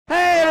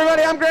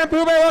I'm Graham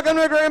Poober. Welcome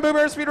to Graham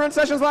Poober Speedrun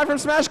Sessions live from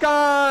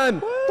SmashCon.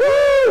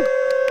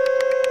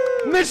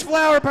 Woo! Mitch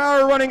Flower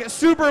Power running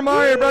Super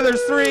Mario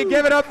Brothers 3.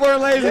 Give it up for him,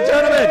 ladies and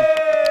gentlemen.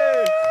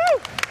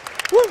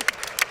 Woo!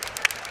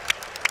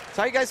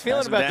 So how you guys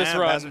feeling about this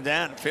run? Pass him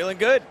down. Feeling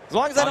good. As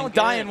long as I don't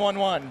die in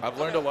 1-1. I've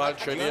learned a lot of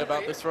trivia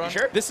about this run.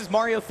 Sure. This is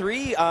Mario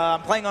 3.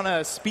 I'm playing on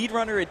a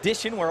speedrunner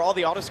edition where all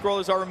the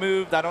auto-scrollers are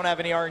removed. I don't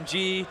have any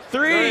RNG.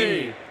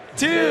 3,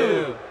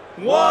 2,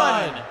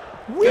 1,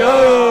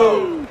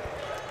 go!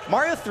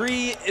 Mario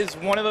 3 is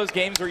one of those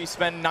games where you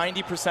spend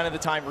 90% of the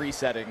time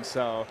resetting,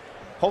 so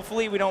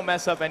hopefully we don't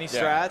mess up any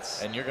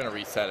strats. And you're going to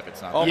reset if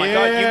it's not. Oh my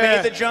God, you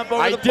made the jump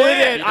over the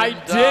plane. I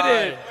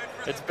did it.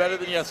 It's better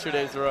than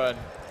yesterday's run.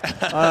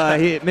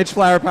 Mitch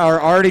Flower Power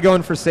already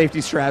going for safety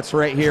strats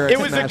right here at It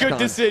was a good SmashCon.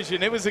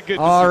 decision. It was a good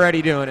decision.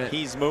 Already doing it.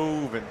 He's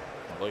moving.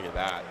 Look at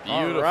that.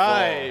 Beautiful. All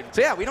right. So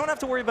yeah, we don't have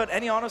to worry about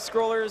any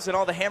auto-scrollers and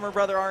all the Hammer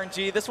Brother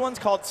RNG. This one's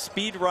called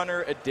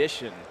Speedrunner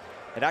Edition.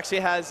 It actually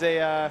has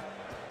a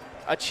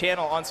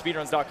channel on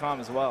speedruns.com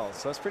as well,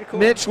 so that's pretty cool.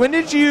 Mitch, when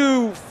did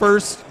you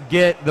first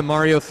get the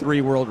Mario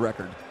 3 world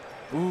record?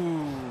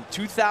 Ooh,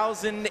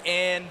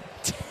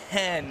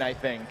 2010, I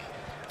think.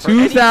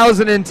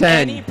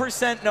 2010. Any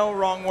percent no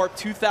wrong warp,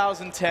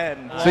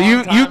 2010. So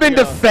you've been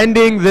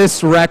defending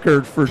this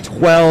record for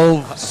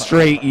 12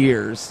 straight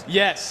years.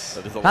 Yes.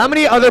 How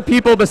many other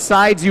people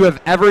besides you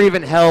have ever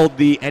even held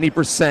the any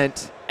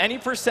percent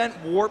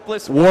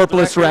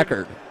warpless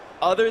record?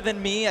 Other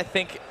than me, I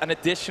think an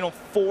additional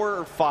 4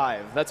 or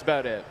 5. That's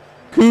about it.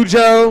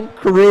 Cujo,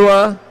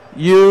 Karua,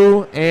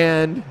 you,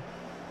 and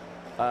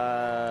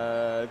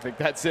I think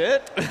that's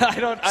it. I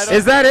don't.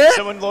 Is that it?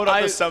 Someone load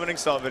up the summoning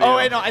salt video. Oh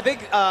wait, no. I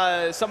think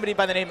somebody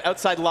by the name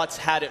Outside Lutz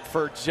had it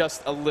for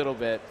just a little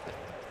bit.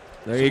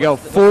 There you go.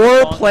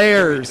 4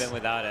 players. Been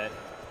without it.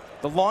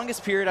 The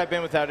longest period I've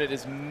been without it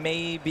is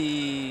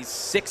maybe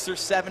 6 or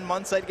 7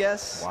 months, I'd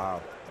guess.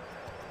 Wow.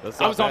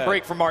 I was on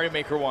break for Mario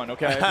Maker 1,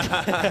 okay?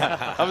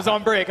 I was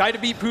on break. I had to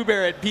beat Pooh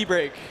Bear at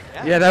P-Break.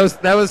 Yeah, that was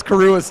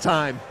Karua's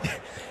time.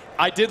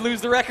 I did lose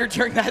the record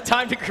during that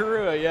time to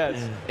Karua,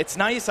 yes. It's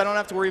nice. I don't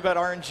have to worry about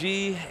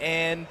RNG,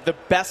 and the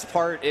best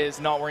part is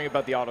not worrying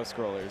about the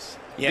auto-scrollers.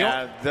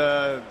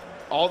 Yeah,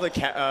 all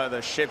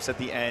the ships at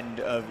the end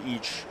of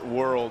each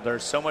world are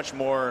so much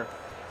more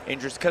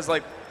interesting because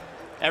like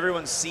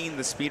everyone's seen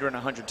the speedrun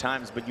 100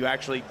 times, but you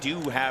actually do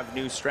have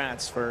new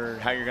strats for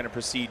how you're going to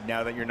proceed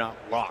now that you're not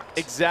locked.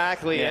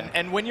 Exactly, Yeah.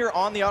 and when you're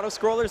on the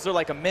auto-scrollers, they're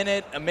like a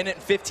minute and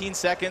 15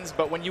 seconds,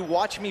 but when you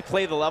watch me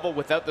play the level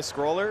without the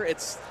scroller,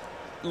 it's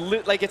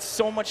it's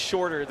so much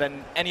shorter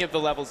than any of the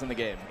levels in the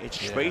game. It's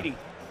shady.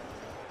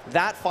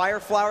 That Fire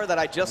Flower that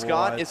I just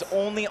got is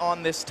only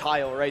on this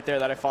tile right there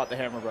that I fought the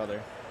Hammer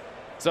Brother.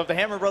 So if the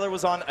Hammer Brother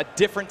was on a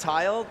different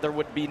tile, there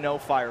would be no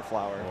Fire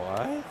Flower.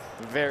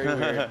 What? Very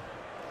weird.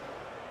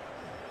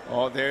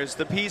 Oh, there's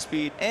the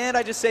P-Speed. And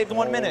I just saved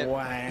 1 minute.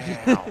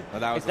 Wow.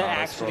 That was Is that an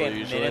actually auto-scroller a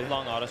usually.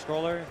 minute-long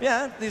auto-scroller?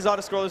 Yeah, these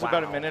auto-scrollers are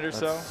about a minute or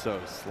so. That's so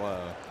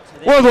slow.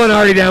 World 1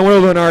 already down.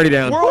 World 1 already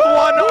down. World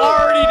 1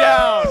 already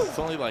down! It's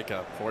only like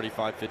a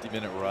 45,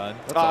 50-minute run.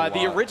 That's a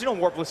The lot. original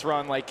warpless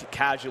run, like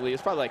casually,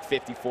 is probably like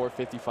 54,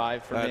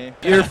 55 for me.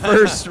 Your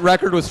first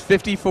record was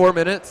 54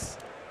 minutes?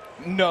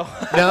 No.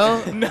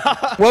 No? No.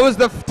 What was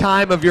the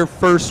time of your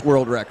first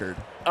world record?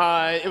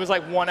 It was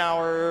like 1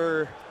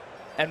 hour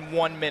and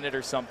 1 minute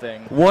or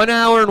something. 1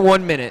 hour and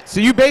 1 minute. So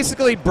you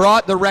basically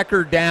brought the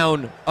record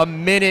down a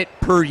minute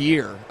per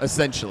year,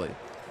 essentially.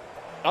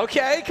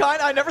 Okay,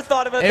 I never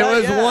thought about that. It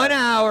was yeah. 1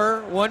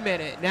 hour, 1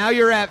 minute. Now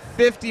you're at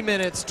 50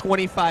 minutes,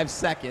 25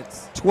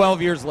 seconds,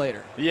 12 years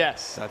later.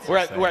 Yes. That's we're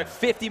insane. at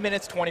 50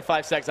 minutes,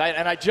 25 seconds.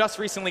 And I just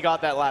recently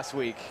got that last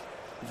week.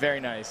 Very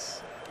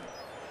nice.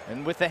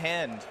 And with the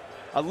hand.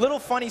 A little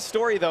funny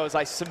story, though, is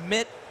I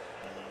submit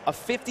a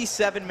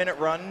 57-minute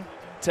run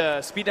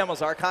to Speed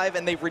Demo's archive,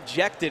 and they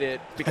rejected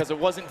it because it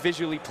wasn't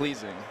visually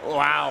pleasing.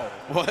 Wow.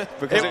 What?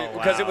 Because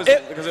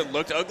it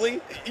looked ugly?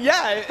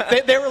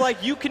 Yeah, they were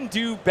like, you can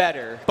do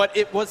better, but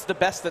it was the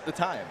best at the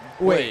time.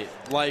 Wait,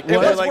 like It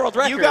was like, world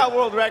record. you got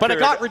world record. But it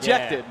got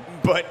rejected.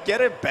 But get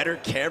a better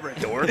camera,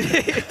 dork.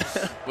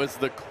 was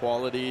the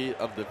quality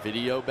of the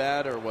video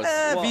bad, or was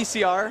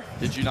VCR.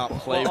 did you not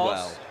play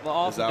well?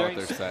 Also Is that during,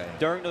 what they're saying?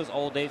 during those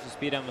old days of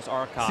Speed Demo's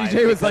archive,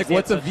 CJ was because like, they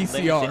had "What's a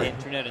such VCR?" limited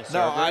internet and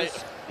No,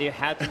 servers, they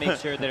had to make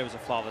sure that it was a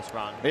flawless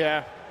run.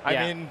 Yeah. I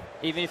Yeah. mean,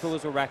 even if it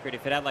was a record,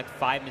 if it had like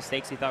 5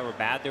 mistakes he thought were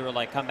bad, they were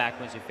like, come back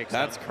once you fix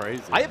That's them.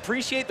 crazy. I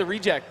appreciate the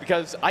reject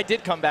because I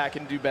did come back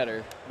and do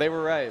better. They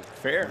were right.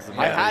 Fair.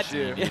 I had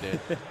Motivation you to. needed.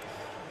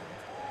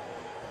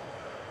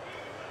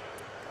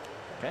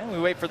 Okay,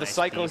 we wait for the Nice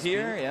cycle B-speed.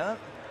 here, yeah.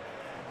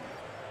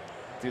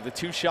 Do the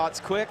 2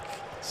 shots quick.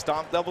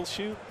 Stomp double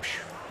shoot.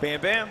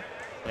 Bam, bam.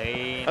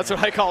 Lane. That's what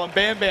I call him.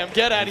 Bam, bam.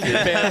 Get out of here,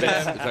 bam,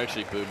 bam. It's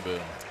actually boom, boom.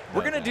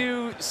 We're going to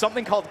do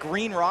something called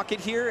green rocket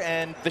here,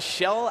 and the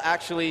shell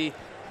actually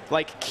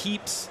like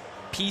keeps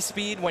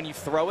P-speed when you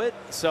throw it,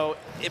 so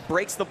it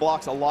breaks the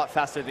blocks a lot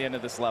faster at the end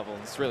of this level.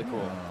 It's really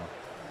cool.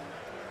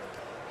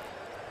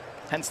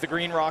 Hence the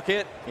green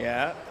rocket.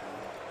 Yeah.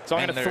 So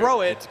I'm And going to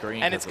throw it, it's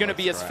green and 'cause it's it going to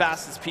looks be as grass.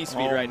 fast as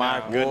P-Speed Oh right my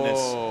now. goodness.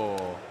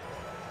 Whoa.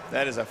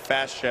 That is a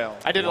fast shell.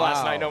 I did it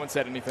last Wow. night. No one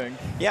said anything.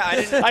 Yeah, I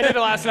didn't. I did it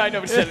last night.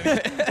 Nobody said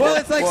anything. Well,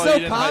 it's like Well, so you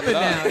didn't hype common it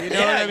up. now. You know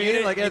Yeah, what I you mean?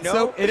 didn't- Like you it's know?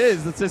 so. It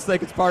is. It's just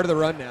like it's part of the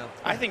run now.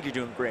 I think you're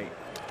doing great.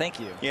 Thank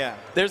you. Yeah.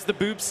 There's the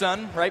boob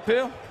sun, right,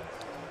 Pooh?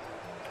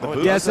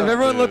 boobs Yes, if are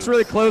everyone looks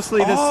really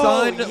closely, the Oh,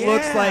 sun looks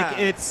yeah. like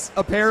it's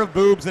a pair of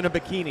boobs in a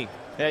bikini.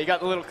 Yeah, you got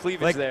the little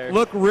cleavage Like, there.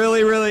 look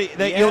really, really.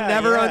 That you'll Yeah,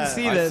 never yeah.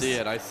 unsee I this. see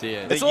it. I see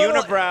it. The It's a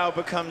little- unibrow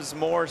becomes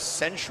more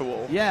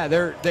sensual. Yeah,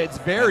 it's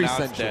And very now it's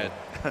sensual.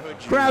 dead.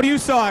 Crowd, you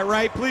saw it,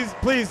 right?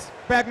 Please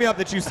back me up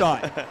that you saw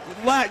it.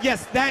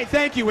 Yes,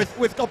 thank you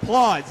with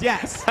applause.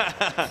 Yes.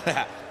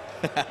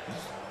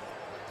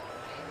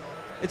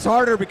 It's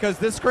harder because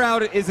this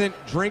crowd isn't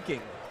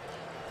drinking.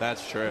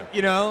 That's true.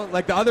 You know,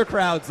 like the other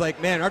crowds,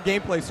 like, man, our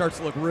gameplay starts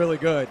to look really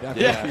good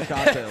after Yeah. a few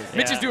cocktails.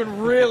 Mitch is doing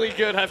really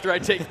good after I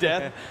take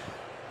death.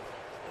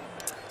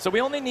 So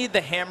we only need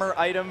the hammer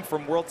item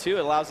from World 2.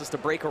 It allows us to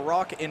break a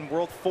rock in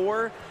World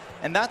 4.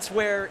 And that's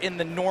where in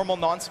the normal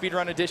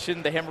non-speedrun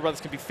edition, the Hammer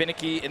Brothers can be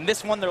finicky. In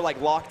this one, they're like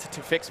locked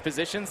to fixed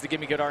positions to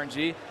give me good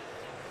RNG.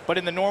 But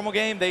in the normal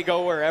game, they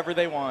go wherever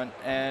they want,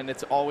 and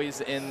it's always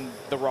in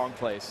the wrong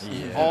place.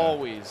 Yeah.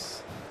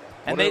 Always.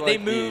 And What are, they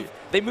like, move.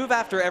 They move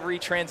after every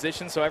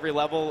transition, so every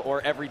level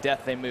or every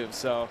death they move.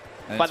 So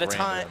And by it's the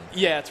time, random.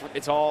 yeah,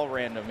 it's all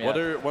random.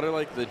 Yeah. What are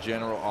like the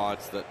general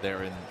odds that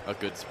they're in a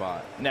good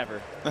spot?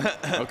 Never.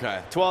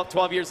 Okay.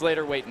 12 years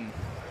later, waiting.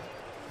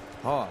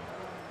 Oh.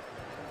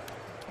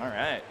 All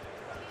right.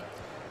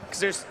 Because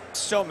there's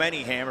so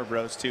many Hammer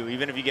Bros, too.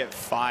 Even if you get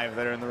 5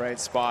 that are in the right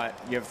spot,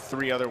 you have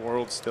 3 other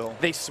worlds still.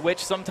 They switch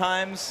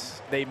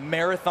sometimes. They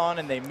marathon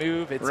and they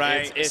move. It's,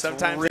 Right. It's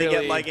Sometimes really, they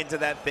get like into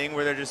that thing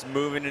where they're just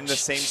moving in the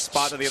same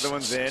spot that the other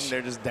one's in.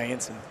 They're just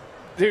dancing.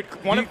 dude.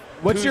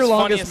 What's your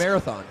longest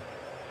marathon?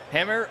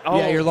 Hammer? Oh,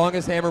 Yeah, your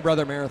longest Hammer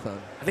Brother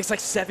marathon. I think it's like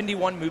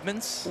 71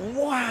 movements.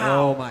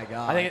 Oh my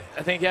God. I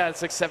think yeah,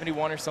 it's like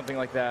 71 or something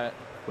like that.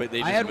 Wait, they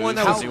I just had one move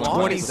that was 71 long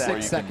before is that?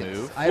 26 you can seconds.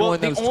 move? I had Well, one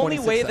that the was only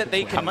 26 way that seconds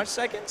they long. can- How much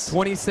seconds?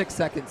 26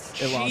 seconds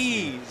it lost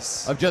me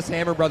Jeez. of just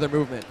Hammer Brother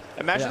movement.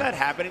 Imagine Yeah. that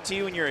happening to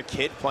you when you're a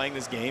kid playing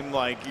this game.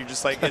 Like, you're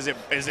just like, is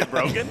it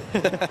broken?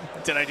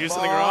 Did I do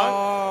something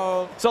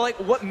wrong? So like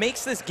what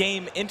makes this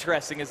game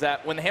interesting is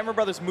that when the Hammer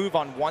Brothers move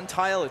on one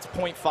tile, it's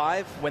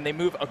 0.5. When they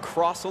move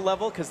across a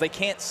level, because they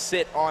can't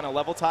sit on a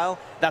level tile,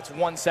 that's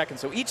 1 second.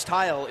 So each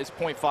tile is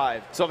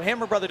 0.5. So if a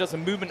Hammer Brother does a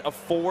movement of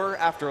 4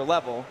 after a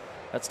level,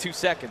 that's 2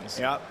 seconds.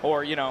 Yeah.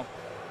 Or, you know,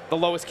 the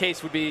lowest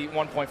case would be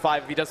 1.5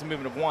 if he does a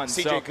movement of 1.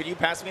 CJ, So could you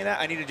pass me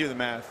that? I need to do the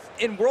math.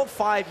 in World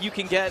 5, you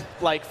can get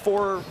like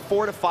four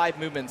to 5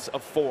 movements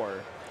of 4.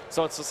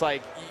 So it's just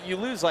like you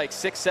lose like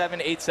 6,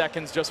 7, 8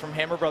 seconds just from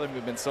Hammer Brother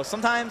movements. So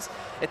sometimes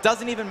it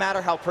doesn't even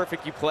matter how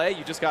perfect you play.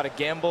 You just got to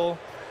gamble.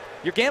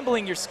 You're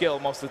gambling your skill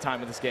most of the time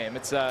with this game.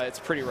 It's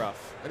pretty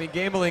rough. I mean,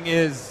 gambling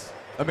is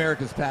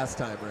America's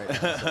pastime right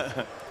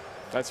now.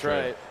 That's True.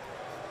 right.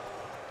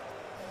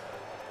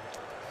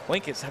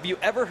 Linkus, have you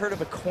ever heard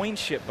of a coin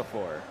ship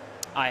before?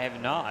 I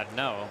have not,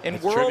 no. In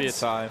It's trivia worlds,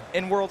 time.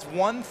 in worlds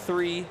 1,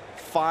 3,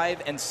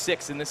 5, and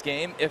 6 in this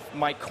game, if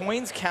my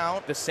coins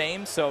count the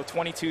same, so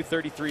 22,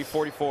 33,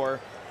 44,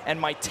 and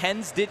my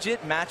tens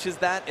digit matches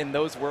that in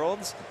those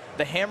worlds,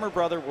 the Hammer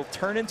Brother will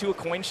turn into a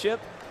coin ship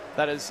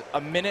that is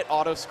a minute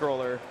auto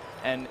scroller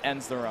and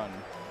ends the run.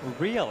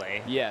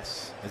 Really?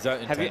 Yes. Is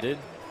that Have you- intended?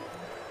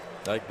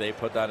 Like they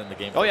put that in the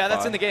game? Oh for yeah, that's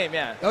fun? in the game,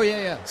 yeah. Oh,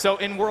 yeah, yeah. So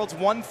in worlds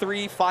 1,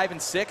 3, 5,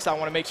 and 6, I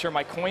want to make sure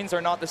my coins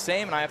are not the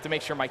same, and I have to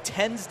make sure my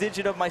tens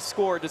digit of my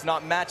score does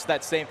not match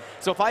that same.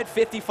 So if I had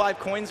 55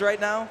 coins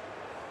right now,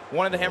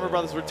 one of the Hammer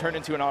Brothers would turn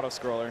into an auto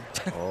scroller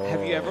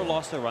Have you ever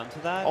lost a run to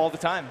that? all the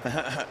time.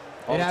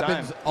 All It the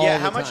happens time. all Yeah,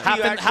 the how much time. do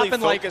you Happen- actually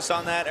happen like- focus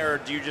on that, or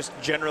do you just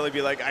generally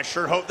be like, I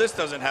sure hope this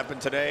doesn't happen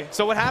today?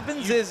 So what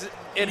happens is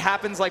it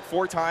happens like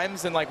 4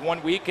 times in like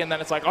 1 week, and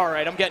then it's like, all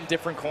right, I'm getting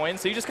different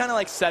coins. So you just kind of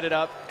like set it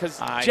up, because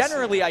I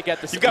generally I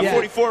get the. You got Yeah.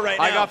 44 right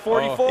now. I got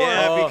 44.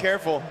 Yeah, be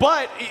careful.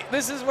 But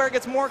this is where it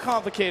gets more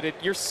complicated.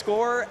 Your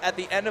score at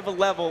the end of a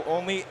level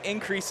only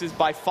increases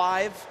by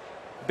 5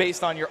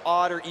 based on your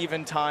odd or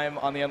even time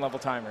on the end level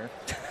timer.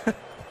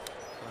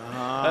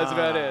 That's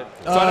about it.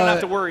 So I don't have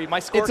to worry. My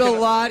score It's a can,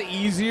 lot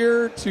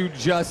easier to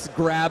just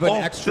grab an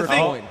extra the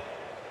thing- coin.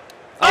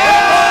 First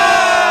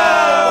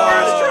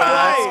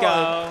try. Let's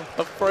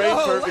go. A frame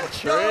perfect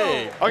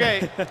trade.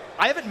 Okay,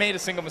 I haven't made a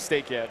single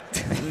mistake yet.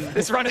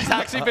 This run has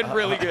actually been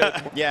really good.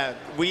 Yeah,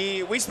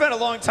 we spent a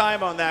long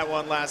time on that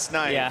one last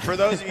night. Yeah. For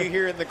those of you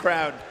here in the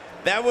crowd,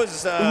 that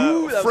was, Ooh,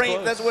 that was frame.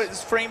 close. That's what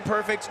it's frame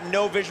perfect.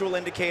 No visual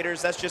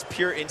indicators. That's just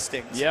pure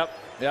instinct. Yep.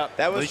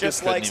 That was Lucas just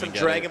couldn't like even some get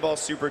Dragon it. Ball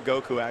Super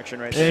Goku action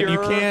right And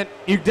there.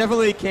 you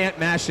definitely can't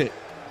mash it.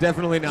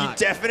 Definitely not.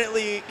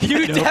 Definitely.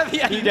 You Nope. definitely,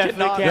 yeah, You you definitely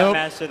cannot. can't. Nope,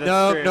 mash it, that's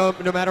no, true. no,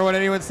 no matter what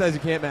anyone says, you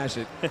can't mash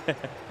it.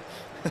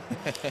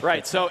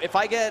 Right, so if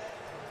I get,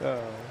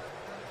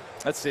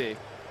 let's see.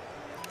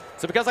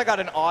 So because I got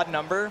an odd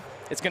number,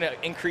 it's going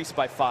to increase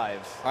by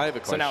 5. I have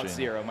a So now question. it's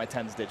 0, my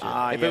tens digit.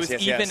 Ah, if yes, it was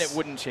yes, even, yes. it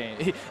wouldn't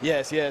change.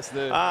 yes,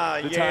 the Ah,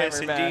 the yes,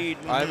 timer math. indeed.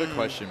 I have a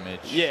question, Mitch.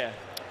 Yeah.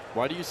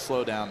 Why do you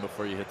slow down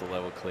before you hit the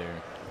level clear?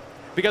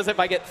 Because if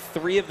I get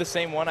 3 of the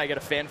same one, I get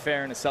a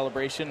fanfare and a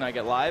celebration, and I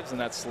get lives, and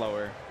that's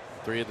slower.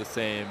 3 of the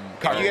same If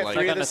card. you get like,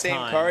 3 of on the a same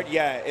time. card,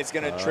 yeah, it's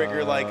going to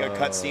trigger like a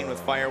cutscene with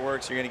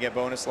fireworks. You're going to get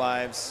bonus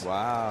lives.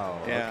 wow.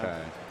 Yeah.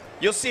 Okay.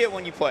 You'll see it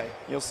when you play.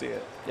 You'll see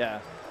it. Yeah.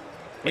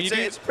 When It's, you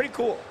do, it's pretty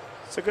cool.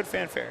 It's a good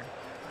fanfare.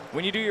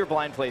 when you do your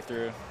blind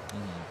playthrough.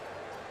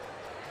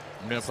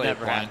 I'm going to play it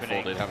never happening.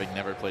 blindfolded, having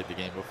never played the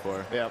game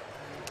before. Yep.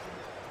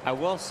 I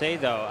will say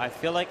though, I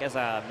feel like as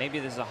a maybe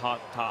this is a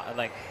hot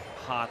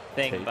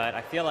thing, Take. but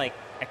I feel like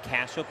a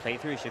casual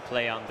playthrough should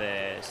play on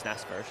the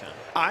SNES version.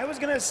 I was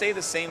going to say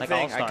the same Like thing.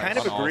 I All-Stars. kind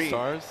of On agree.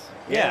 All-Stars?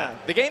 Yeah.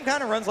 The game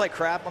kind of runs like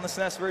crap on the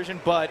SNES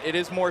version, but it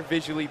is more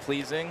visually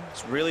pleasing.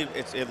 It's really,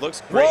 it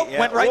looks great. Whoa, yeah.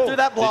 went right Whoa. through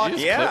that block. Did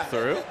you just Yeah. clip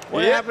through?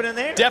 What Yeah. happened in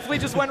there? Definitely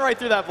just went right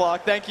through that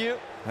block. Thank you.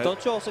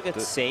 Don't you also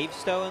get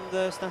saves though in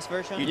the SNES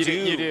version? You do.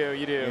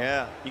 You do.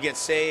 Yeah. You get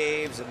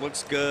saves. It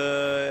looks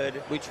good.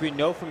 Which we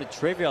know from the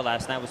trivia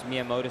last night was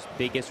Miyamoto's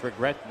biggest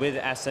regret with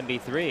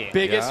SMB3.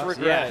 Biggest Yeah.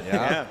 regret. Yeah.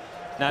 Yeah.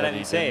 Not That having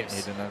he saves.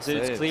 didn't have So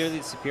it's saves. clearly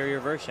the superior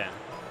version.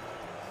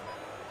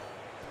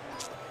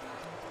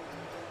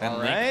 And All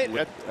Link,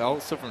 right.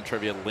 also from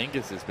trivia, Link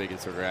is his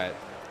biggest regret,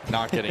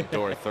 not getting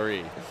door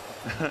 3.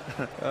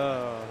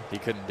 He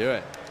couldn't do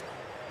it.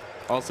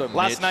 Also,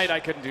 Last Mitch, night I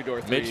couldn't do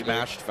door 3. Mitch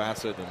mashed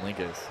faster than Link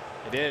is.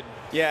 I did.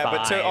 Yeah,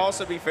 but to 5.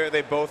 also be fair,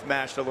 they both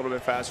matched a little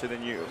bit faster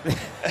than you.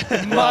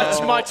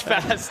 Much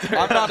faster.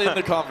 I'm not in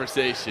the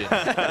conversation.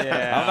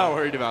 Yeah. I'm not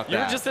worried about You're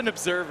that. just an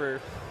observer.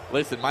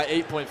 Listen, my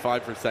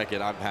 8.5 per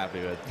second, I'm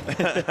happy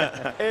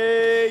with.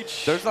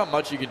 H. There's not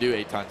much you can do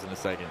 8 times in a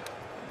second.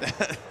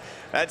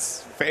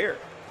 That's fair.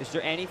 Is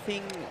there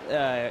anything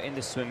in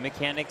the swim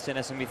mechanics in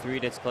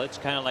SMB3 that's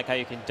glitched? Kind of like how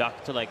you can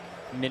duck to like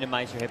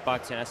minimize your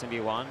hitbox in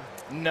SMB1?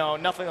 No,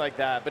 nothing like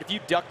that. But if you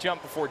duck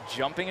jump before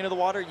jumping into the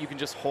water, you can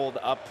just hold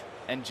up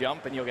and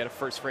jump, and you'll get a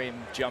first frame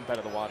jump out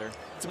of the water.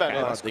 It's about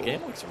Okay. it. The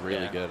game looks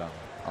really Yeah. good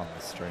on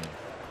the stream.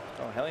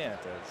 Oh, hell yeah,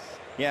 it does.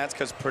 Yeah, it's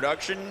because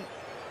production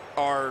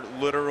are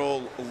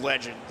literal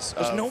legends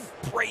There's of, no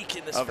break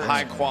in this of version.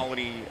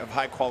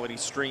 high quality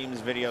streams,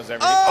 videos, everything.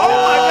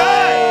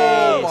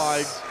 Oh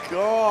my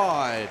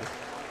god!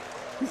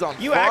 He's on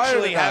You fire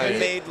actually tonight. haven't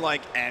made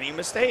like any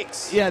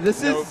mistakes. Yeah,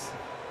 this Nope. is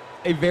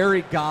a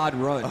very god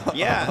run.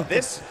 Yeah,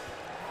 this,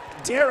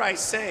 dare I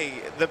say,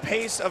 the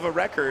pace of a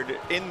record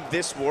in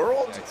this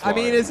world. I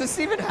mean, does this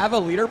even have a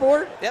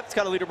leaderboard? Yep, it's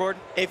got a leaderboard.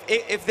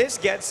 If this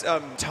gets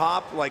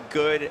top like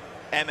good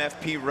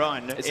MFP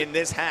run Is in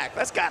this hack,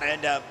 that's gotta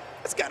end up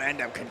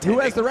contending. Who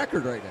has the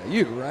record right now?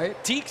 You, right?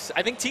 Teeks,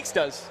 I think Teeks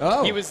does.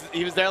 Oh. He was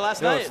there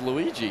last No, night. it's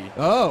Luigi.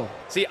 Oh.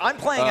 See, I'm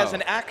playing as Oh.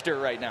 an actor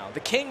right now. The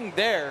king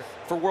there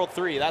for World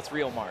 3, that's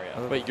real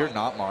Mario. Wait, you're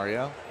not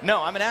Mario?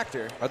 No, I'm an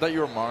actor. I thought you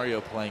were Mario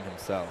playing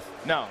himself.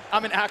 No,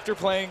 I'm an actor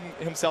playing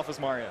himself as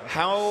Mario.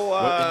 How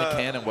What, in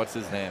the canon, what's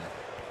his name?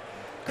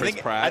 Chris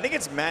Pratt? I think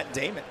it's Matt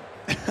Damon.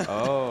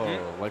 Oh,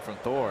 like from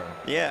Thor.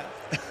 Yeah.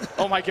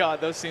 Oh my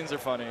god, those scenes are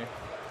funny.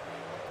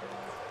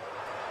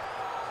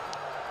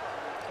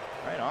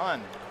 Right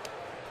on.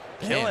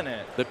 Killing Man,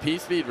 it. The P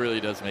speed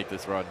really does make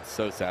this run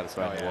so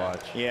satisfying Oh, to yeah.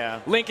 watch. Yeah.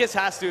 Linkus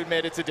has to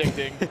admit it's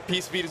addicting.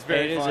 P-Speed is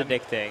very It is fun.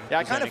 addicting. Yeah,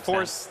 I to kind some of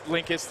forced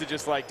Linkus to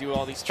just like do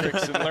all these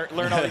tricks and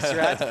learn all these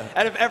strats.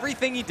 Out of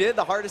everything he did,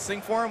 the hardest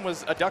thing for him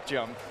was a duck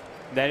jump.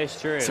 extent. That is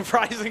true.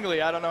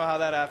 Surprisingly, I don't know how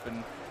that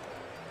happened.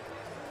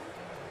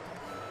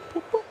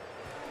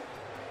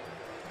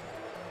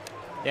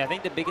 Yeah, I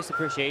think the biggest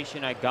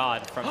appreciation I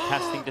got from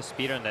testing the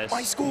speed on this.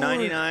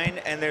 99,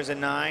 and there's a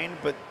 9,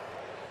 but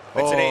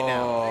it's an 8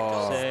 now.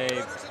 Oh.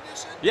 Say,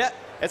 Yeah,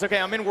 it's okay.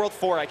 I'm in World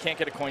 4. I can't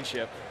get a coin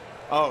ship.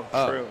 Oh,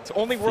 Oh. true. It's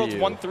only Worlds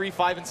Phew. 1, 3,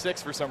 5, and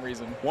 6 for some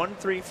reason. 1,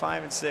 3,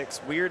 5, and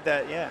 6. Weird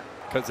that, yeah.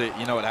 Because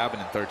you know what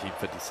happened in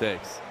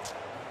 1356?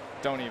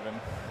 Don't even.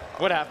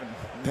 What happened?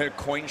 The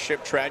coin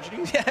ship tragedy?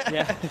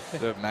 yeah.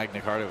 The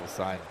Magna Carta was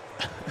signed.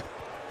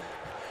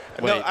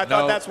 No, Wait, I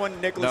thought that's when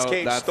Nicolas no,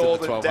 Cage that's stole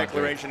in the 1200.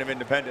 Declaration of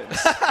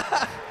Independence.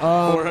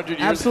 400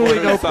 years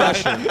Absolutely no before the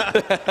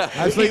pressure.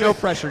 Absolutely no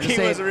pressure. Just He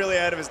saying was really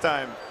ahead of his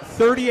time.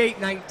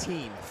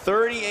 38-19.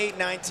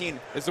 38-19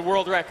 It's the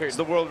world record. is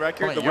the world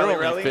record. Come The on, you're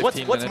Welly only Rally.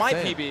 15 What's my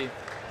minutes in. PB?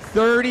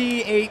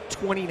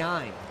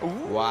 38-29.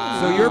 Wow.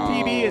 So your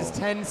PB is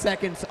 10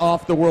 seconds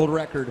off the world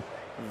record.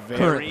 Very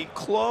currently.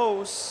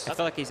 close. I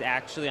feel like he's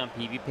actually on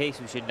PB pace.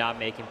 We should not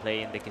make him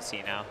play in the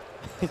casino.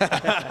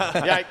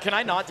 Yeah, can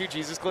I not do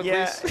Jesus Clip,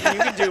 Yeah, please? you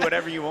can do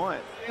whatever you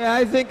want. Yeah,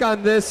 I think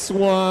on this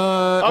one.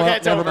 Okay, well,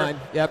 it's never over. mind.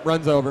 Yep,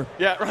 runs over.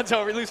 Yeah, runs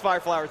over. Lose Fire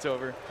Flower, it's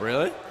over.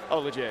 Really? Oh,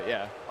 legit,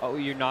 yeah. Oh,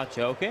 you're not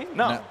joking?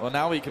 No. Well,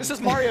 now we can. This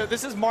is Mario.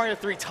 This is Mario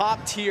 3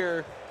 top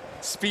tier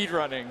speed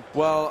running.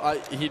 Well,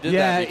 he did that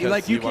Yeah, because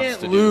like he you wants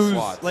can't to do the lose.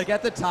 slots. Like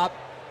at the top,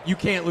 you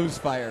can't lose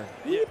fire.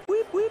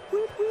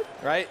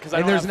 Right? Because I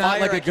And don't there's have not, fire,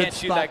 like, a I good can't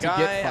shoot spot that to get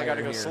guy. I fire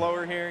gotta go here.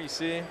 slower here, you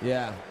see?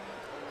 Yeah.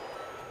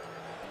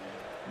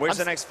 Where's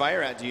the next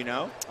fire at? Do you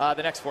know?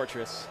 The next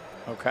fortress.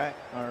 Okay.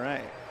 All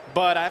right.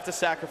 But I have to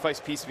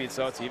sacrifice P-Speed,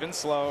 so it's even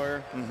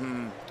slower.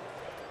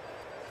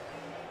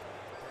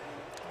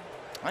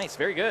 Nice,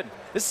 very good.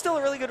 This is still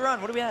a really good run.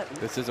 What are we at?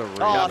 This is a real.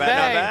 Oh, Not thanks.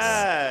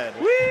 bad,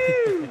 not bad.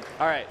 Woo!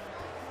 All right,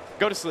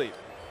 go to sleep.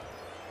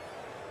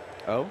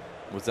 Oh,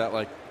 was that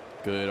like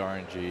good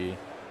RNG?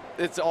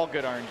 It's all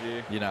good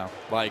RNG. You know,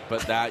 like,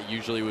 but that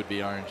usually would be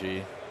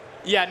RNG.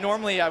 Yeah,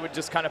 normally I would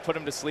just kind of put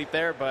him to sleep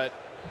there, but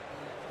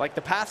like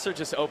the paths are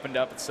just opened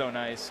up. It's so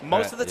nice.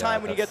 Most of the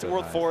time when you get to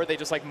World 4, they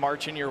just like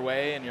march in your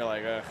way, and you're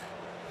like, ugh.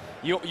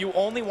 You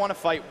only want to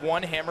fight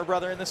one Hammer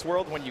Brother in this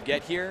world when you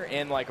get here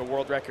in like a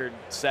world record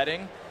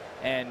setting.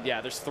 And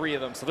yeah, there's 3 of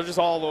them, so they're just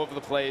all over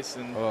the place.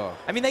 And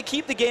I mean, they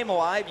keep the game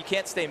alive. You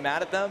can't stay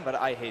mad at them, but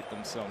I hate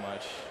them so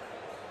much.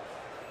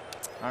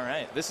 All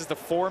right, this is the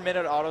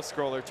 4-minute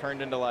auto-scroller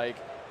turned into like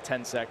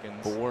 10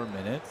 seconds. 4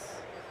 minutes?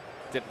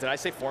 Did I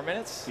say 4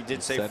 minutes? You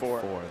did say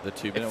 4. The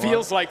 2-minute one? It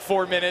feels like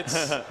 4 minutes.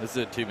 This is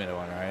a 2-minute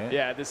one, right?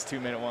 Yeah, this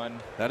 2-minute one.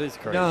 That is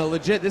crazy. No,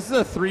 legit. This is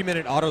a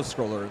 3-minute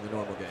auto-scroller in the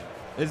normal game.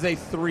 This is a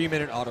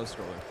 3-minute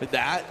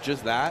auto-scroller.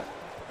 Just that?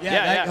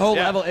 Yeah, that whole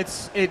level.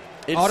 It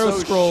auto so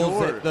scrolls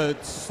short. at the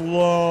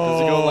slow.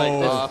 Does it go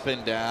like up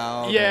and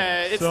down?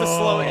 Yeah, it's the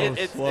slow.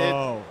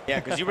 Slow. Yeah,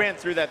 because you ran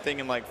through that thing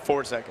in like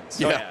 4 seconds.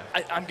 Yeah.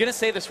 I'm going to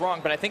say this wrong,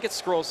 but I think it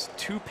scrolls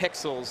 2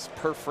 pixels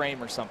per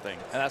frame or something,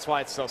 and that's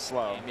why it's so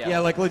slow. Yeah,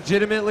 like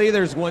legitimately,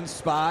 there's one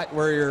spot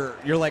where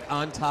you're like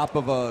on top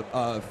of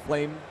a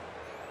flame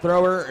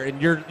thrower, and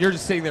you're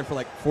just sitting there for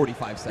like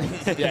 45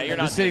 seconds. Yeah, you're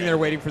not just sitting there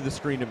waiting for the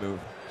screen to move.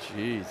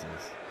 Jesus.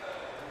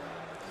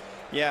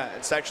 Yeah,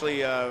 it's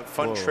actually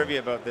fun trivia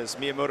about this.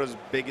 Miyamoto's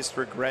biggest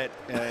regret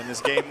in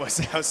this game was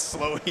how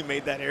slow he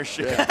made that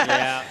airship.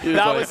 Yeah,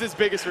 that was his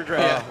biggest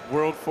regret.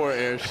 World 4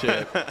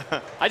 airship.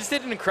 I just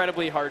did an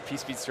incredibly hard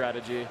P-speed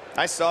strategy.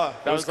 I saw.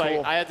 That was cool.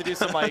 like, I had to do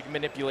some like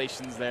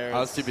manipulations there. I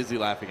was too busy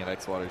laughing at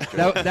X-Water's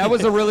joke. That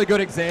was a really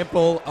good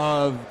example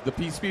of the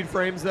P-speed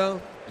frames,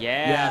 though.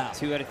 Yeah,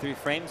 2 out of 3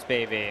 frames,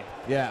 baby.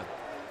 Yeah.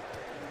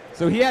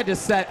 So he had to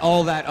set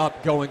all that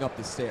up going up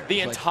the stairs.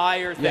 The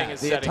entire thing is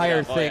setting the entire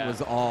up. thing was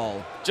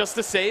all. Just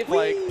to save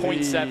like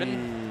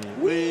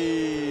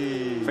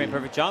 0.7. Frame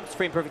perfect jumps,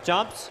 frame perfect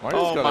jumps.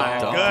 Oh my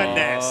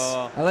goodness.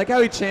 I like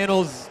how he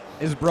channels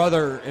his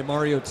brother in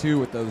Mario 2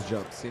 with those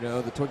jumps, you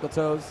know, the twinkle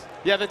toes.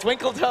 Yeah, the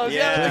twinkle toes,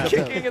 Yeah. the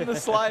kicking and the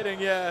sliding,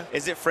 yeah.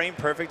 Is it frame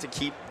perfect to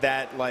keep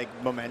that like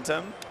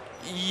momentum?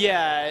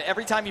 Yeah,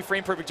 every time you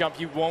frame perfect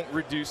jump, you won't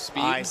reduce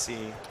speed. I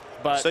see.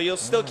 But So you'll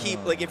still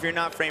keep, like if you're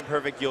not frame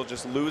perfect, you'll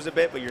just lose a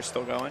bit, but you're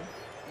still going?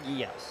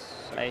 Yes,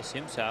 I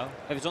assume so.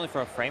 If it's only for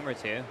a frame or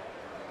 2.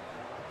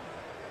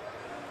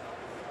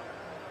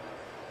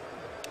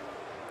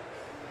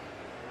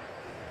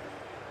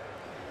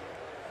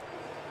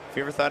 Have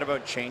you ever thought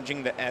about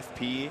changing the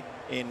FP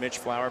in Mitch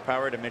Flower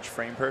Power to Mitch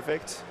Frame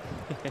Perfect?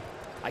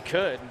 I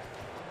could.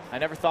 I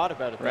never thought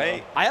about it, though.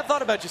 Right? I have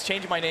thought about just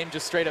changing my name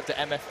just straight up to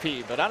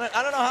MFP, but I don't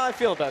know how I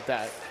feel about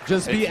that.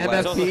 Just be It's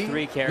less- There's also 3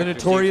 MFP, the characters you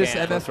notorious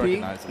can. Most MFP.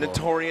 recognizable.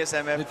 Notorious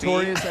MFP.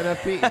 Notorious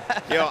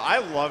MFP. Yo, I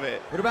love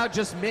it. What about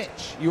just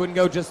Mitch? You wouldn't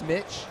go just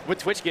Mitch? Would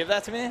Twitch give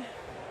that to me?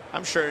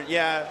 I'm sure,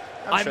 yeah.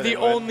 I'm sure the they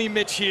would. only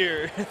Mitch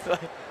here.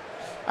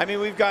 I mean,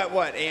 we've got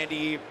what?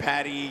 Andy,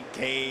 Patty,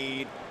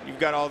 Cade. You've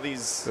got all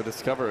these. The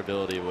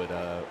discoverability would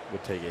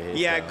take a hit.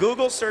 Yeah, though.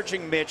 Google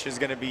searching Mitch is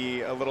going to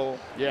be a little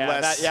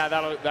less.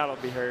 That'll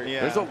be hurt. Yeah.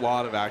 There's a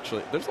lot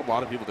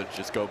of people that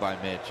just go by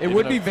Mitch. It even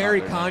would though be it's not very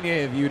their name.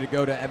 Kanye of you to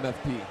go to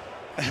MFP.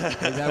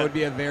 'Cause that would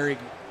be a very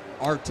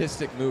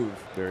artistic move.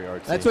 Very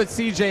artsy. That's what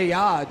CJ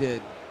Ya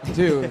did,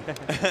 too.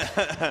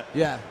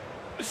 Yeah.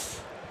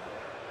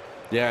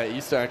 Yeah, it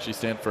used to actually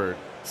stand for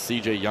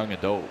CJ Young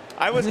Adult.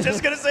 I was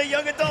just going to say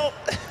young adult.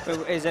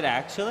 Is it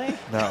actually?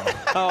 No.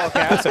 Oh, okay.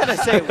 I was going to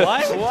say,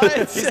 what? What?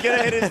 He's going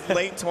to hit his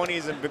late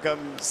 20s and become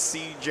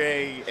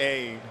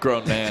CJA.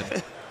 Grown man.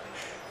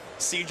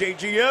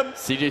 CJGM?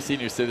 CJ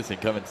Senior Citizen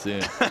coming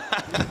soon. I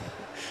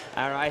don't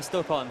know. I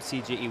still call him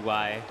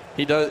CJEY.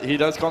 He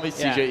does call me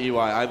Yeah. CJEY.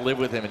 I live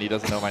with him and he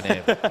doesn't know my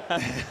name.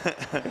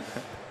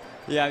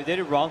 Yeah, I did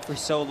it wrong for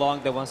so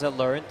long that once I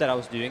learned that I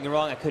was doing it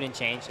wrong, I couldn't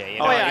change it. You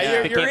know? Oh It yeah,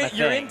 just became a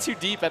you're thing. in too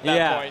deep at that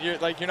Yeah. point.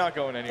 You're not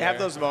going You anywhere. have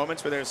those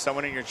moments where there's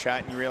someone in your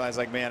chat and you realize,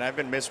 like, man, I've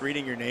been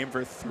misreading your name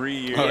for 3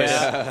 years. Oh,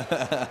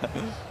 Yeah.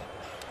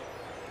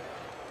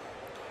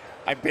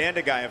 I banned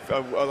a guy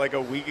like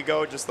a week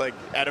ago, just like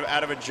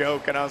out of a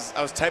joke, and I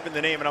was typing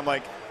the name, and I'm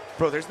like,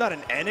 bro, there's not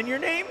an N in your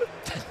name?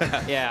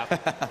 Yeah.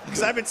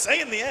 Because I've been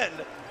saying the N.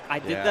 I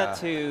did Yeah. that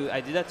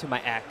to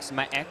my ex.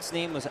 My ex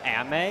name was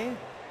Ame,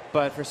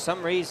 but for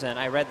some reason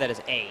I read that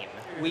as AIM.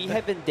 We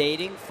had been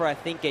dating for I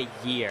think a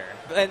year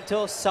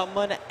until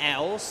someone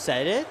else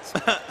said it,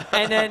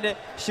 and then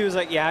she was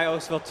like, "Yeah, I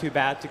always felt too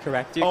bad to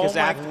correct you because Oh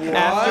my after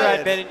God.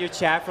 I'd been in your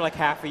chat for like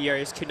half a year, I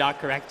just could not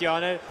correct you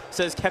on it,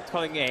 so I just kept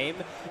calling you AIM."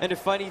 And the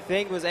funny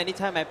thing was,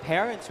 anytime my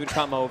parents would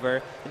come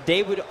over,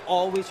 they would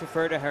always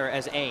refer to her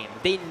as AIM.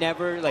 They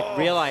never like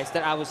realized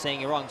that I was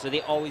saying it wrong, so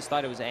they always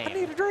thought it was AIM. I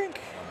need a drink.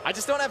 I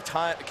just don't have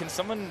time. Can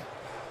someone?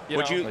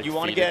 Would know, you like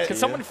want to feed it get? to Can you?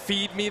 someone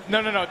feed me?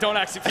 No, don't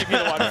actually feed me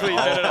the water, please.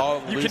 No,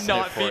 I'll You loosen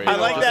cannot it for feed you. me I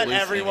the like water. that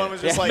loosening everyone it.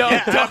 was just Yeah. like, No,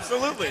 yeah, don't.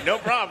 absolutely, no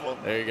problem.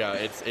 There you go.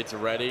 It's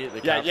ready. The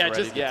Yeah, cap's yeah, ready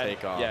just to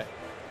take off. yeah.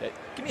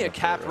 Give me a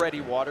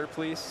cap-ready water,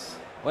 please.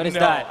 What is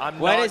No, that? I'm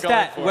What not is going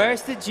that? for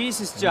Where's the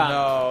Jesus jump?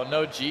 No,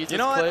 no Jesus You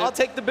know what? clip. I'll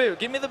take the boo.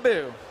 Give me the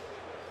boo.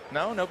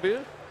 No, no boo?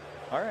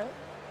 All right.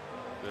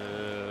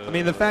 I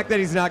mean, the fact that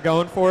he's not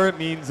going for it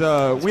means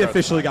we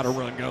officially got a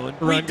run going.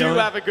 We do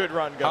have a good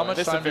run going. How much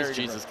This is a time very does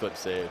good Jesus run. clip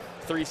save?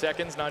 3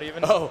 seconds, not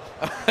even. Oh,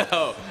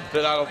 oh,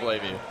 then I don't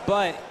blame you.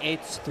 But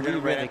it's 3 gonna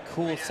really rant.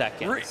 cool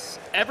seconds.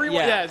 Everyone,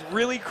 Yeah. it's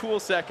really cool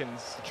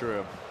seconds.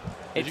 True.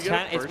 Did It's, you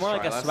get a it's first more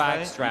like try a last swag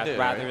night? strap You did,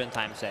 rather right? than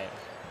time save.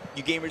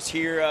 You gamers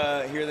hear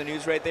the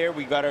news right there?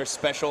 We got our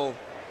special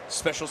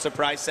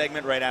surprise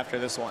segment right after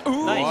this one.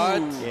 Nice.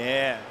 What?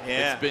 Yeah,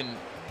 yeah. It's been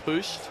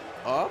pushed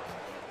up?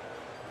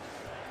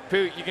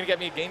 Pooh, you gonna get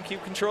me a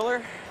GameCube controller?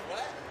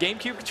 What?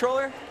 GameCube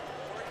controller?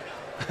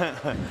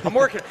 I'm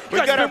working. You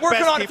guys got have been our working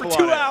best on it for people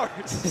 2 on it.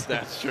 hours.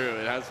 That's true.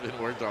 It has been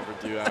worked on for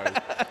 2 hours.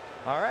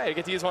 All right, I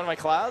get to use one of my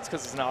clouds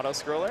because it's an auto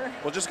scroller.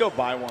 We'll just go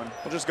buy one.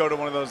 We'll just go to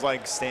one of those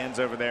like stands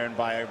over there and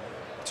buy a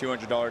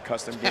 $200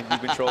 custom GameCube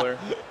controller.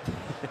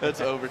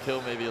 That's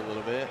overkill maybe a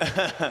little bit.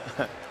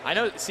 I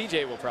know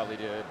CJ will probably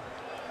do it.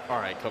 All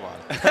right, come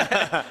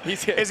on.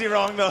 Is he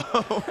wrong though?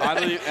 I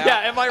don't even, Yeah,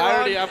 am I I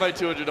already wrong? have my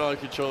 $200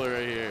 controller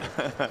right here.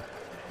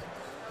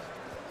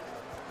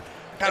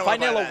 If I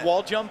nail a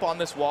wall jump on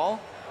this wall,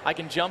 I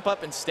can jump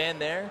up and stand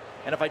there.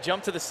 And if I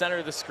jump to the center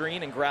of the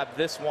screen and grab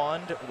this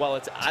wand while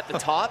it's at the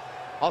top,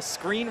 I'll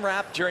screen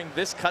wrap during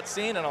this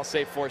cutscene and I'll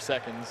save 4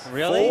 seconds.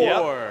 Really?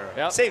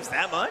 Yep. Saves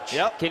that much?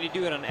 Yep. Can you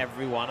do it on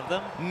every one of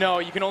them? No,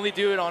 you can only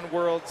do it on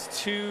worlds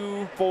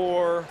 2,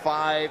 4,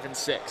 5, and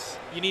 6.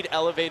 You need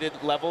elevated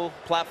level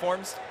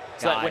platforms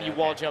so that Got when it, you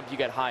wall okay. jump, you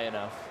get high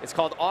enough. It's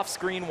called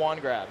off-screen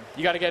wand grab.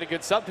 You got to get a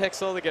good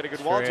subpixel to get a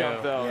good wall True.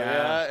 jump, though.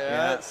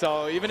 Yeah.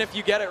 So even if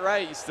you get it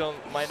right, you still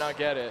might not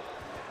get it.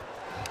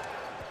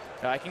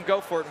 I can go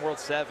for it in World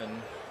 7.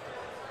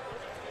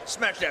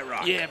 Smash that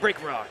rock. Yeah,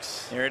 break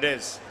rocks. Here it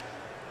is.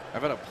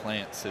 I've had a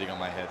plant sitting on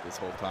my head this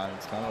whole time.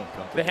 It's kind of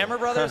uncomfortable. The Hammer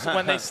Brothers,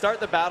 when they start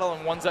the battle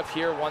and one's up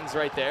here, one's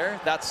right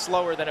there, that's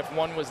slower than if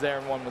one was there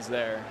and one was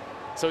there.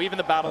 So even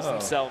the battles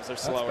themselves are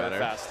slower and better.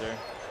 faster.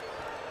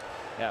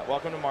 Yeah,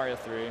 welcome to Mario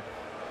 3.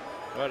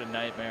 What a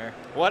nightmare.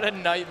 What a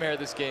nightmare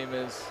this game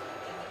is.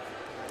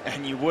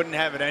 And you wouldn't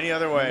have it any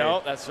other way.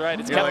 No, that's right.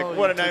 It's You're kind like, of,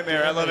 what a you took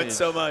nightmare. I love it damage.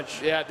 so much.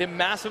 yeah, the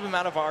massive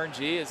amount of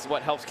RNG is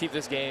what helps keep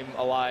this game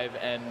alive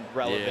and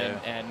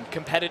relevant Yeah. and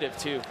competitive,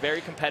 too.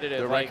 Very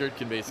competitive. The like, record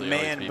can basically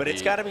Man, always be but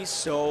it's beat. got to be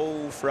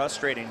so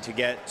frustrating to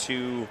get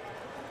to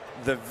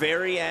the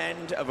very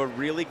end of a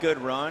really good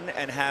run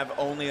and have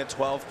only a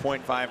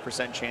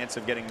 12.5% chance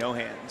of getting no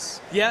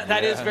hands. Yeah,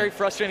 that is Yeah. very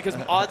frustrating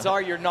because odds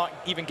are you're not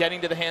even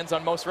getting to the hands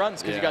on most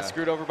runs because you got Yeah.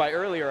 screwed over by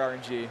earlier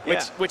RNG,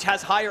 Yeah. which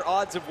has higher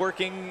odds of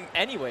working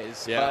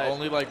anyways. Yeah, but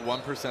only like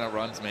 1% of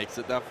runs makes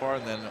it that far,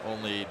 and then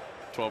only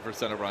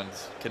 12% of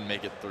runs can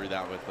make it through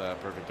that with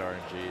perfect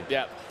RNG.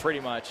 yeah, pretty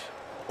much.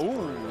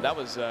 Ooh, that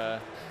was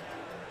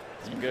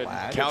some good.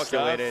 Lag? good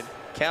Calculated.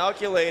 stuff.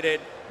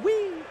 Calculated.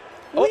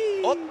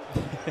 Oh,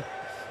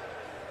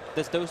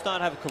 Does those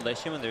not have a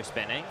collision when they're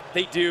spinning?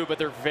 they do, but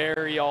they're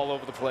very all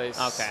over the place.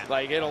 Okay.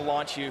 Like, it'll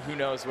launch you who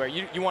knows where.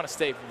 You want to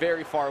stay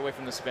very far away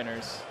from the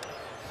spinners.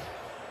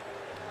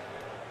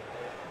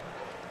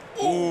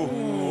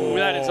 Ooh,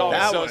 that is always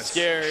That so was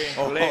scary.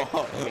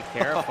 Be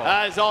careful.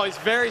 That is always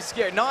very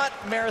scary. Not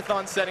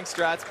marathon setting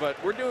strats, but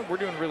we're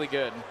doing really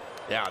good.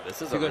 Yeah,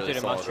 this is If you a go really to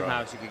the solid mushroom run.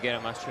 house, you could get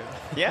a mushroom.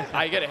 Yeah.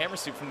 I get a hammer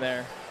soup from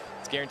there.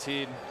 It's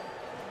guaranteed.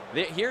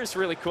 Here's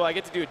really cool. I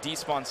get to do a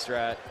despawn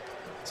strat.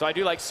 So I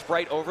do like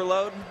sprite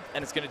overload,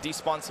 and it's going to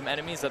despawn some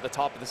enemies at the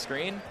top of the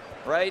screen.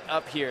 Right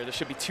up here. There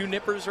should be 2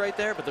 nippers right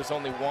there, but there's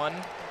only 1.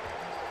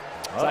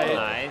 Oh, I-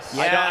 nice.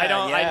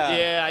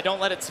 I don't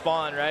let it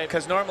spawn, right?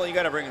 Because normally you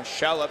got to bring a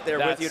shell up there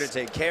with you to That's-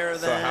 take care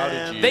of So them. how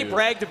did you- They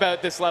bragged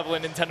about this level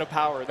in Nintendo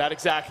Power, that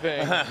exact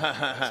thing. So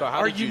how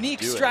Our did you unique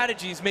do it?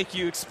 strategies make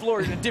you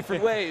explore it in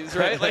different ways,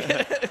 right?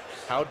 Like,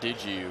 How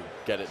did you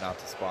get it not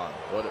to spawn?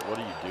 What are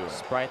you doing?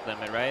 Sprite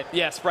limit, right?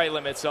 yeah, sprite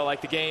limit. So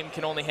like the game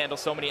can only handle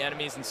so many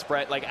enemies and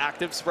sprite, like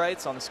active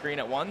sprites on the screen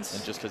at once.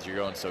 And just because you're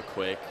going so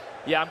quick,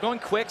 Yeah, I'm going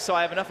quick, so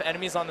I have enough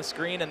enemies on the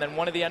screen, and then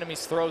one of the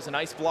enemies throws an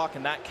ice block,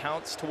 and that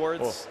counts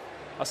towards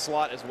a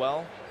slot as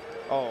well.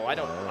 Oh,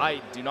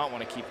 I do not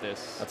want to keep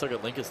this. that's like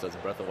what Linkus does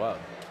in Breath of the Wild.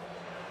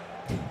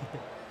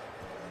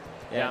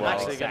 Yeah, I'm Well,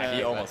 actually gonna.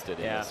 He almost did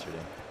it yeah. yesterday.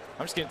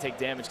 I'm just gonna take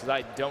damage because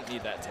I don't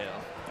need that tail.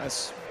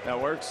 That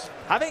works.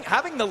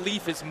 Having the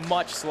leaf is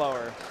much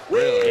slower.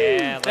 Really?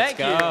 Yeah, let's Thank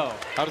go. you.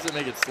 How does it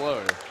make it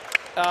slower?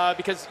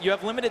 Because you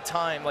have limited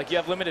time, like you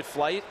have limited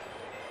flight.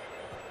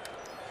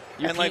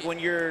 And like when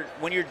you're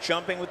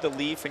jumping with the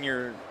leaf and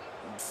you're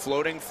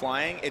floating,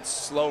 flying, it's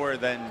slower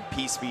than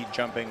P-speed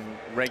jumping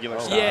regular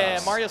style. Yeah,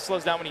 Mario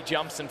slows down when he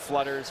jumps and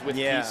flutters with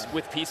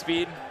P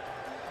speed.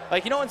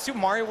 Like, you know, in Super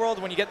Mario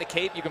World, when you get the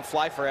cape, you can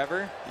fly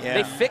forever. Yeah.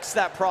 They fixed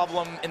that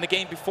problem in the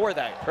game before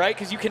that, right?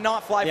 Because you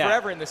cannot fly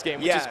forever in this game,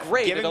 which Yeah, is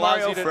great. giving it allows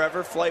Mario you to.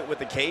 Forever flight with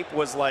the cape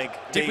was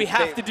like. Did we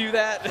have to do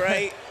that?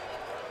 Right.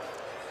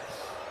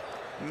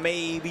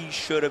 Maybe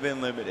should have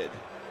been limited.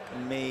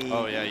 Maybe.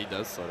 Oh yeah, he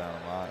does slow down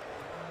a lot.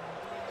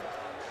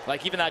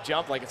 Like even that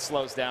jump, like it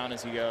slows down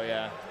as you go.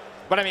 Yeah.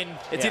 But I mean,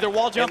 it's Yeah. either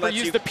wall jump It or lets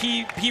use you- the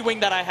P wing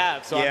that I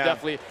have. So I'm Yeah.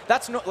 definitely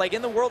that's no, like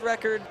in the world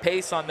record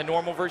pace on the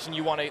normal version,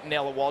 you want to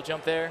nail a wall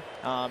jump there.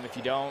 If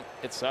you don't,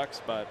 it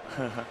sucks. But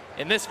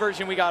in this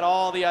version, we got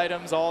all the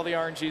items, all the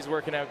RNGs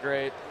working out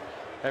great.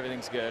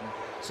 Everything's good.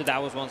 So that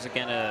was once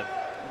again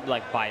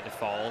like by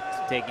default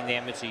taking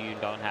damage, so you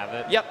don't have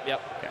it. Yep.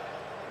 Okay.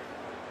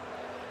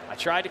 I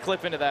tried to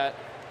clip into that.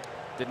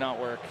 Did not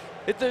work.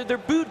 They're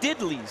boo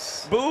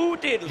diddlies. Boo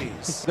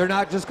diddlies. They're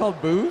not just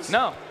called boos?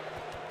 No.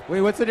 Wait,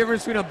 what's the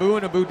difference between a boo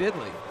and a boo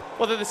diddly?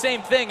 Well, they're the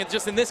same thing. It's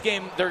just in this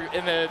game, they're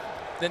in the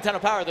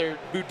Nintendo Power, they're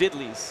boo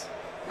diddlies.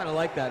 Kind of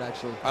like that,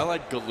 actually. I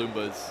like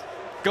Galoombas.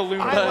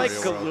 Galoombas. I like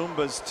Mario World.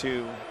 Galoombas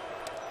too.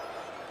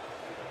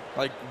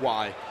 Like,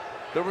 why?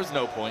 There was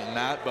no point in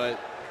that, but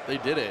they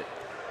did it,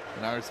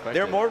 and I respect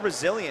They're it. more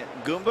resilient.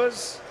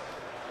 Goombas,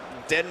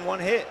 dead in one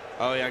hit.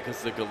 Oh yeah,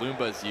 because the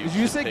Galoombas Did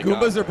you say pick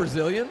Goombas up. are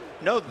Brazilian?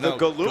 No, the No,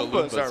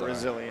 Galoombas Galoombas are are.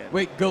 resilient.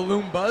 Wait,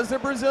 Galoombas are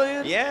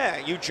Brazilian? Yeah,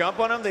 you jump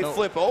on them, they No,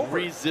 flip over.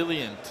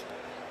 Resilient,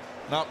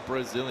 not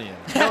Brazilian.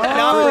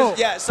 Oh.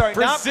 Yeah, sorry,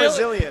 not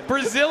Brazilian.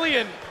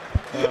 Brazilian.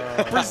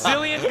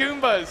 Brazilian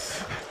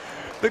Goombas.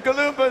 The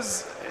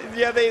Galoombas,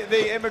 yeah,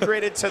 they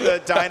immigrated to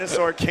the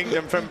dinosaur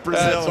kingdom from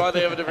Brazil. That's why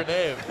they have a different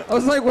name. I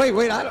was like, wait,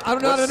 I'm not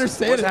What's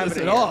understanding this happening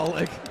at here? all.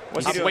 Like,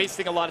 What's he I'm doing?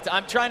 wasting a lot of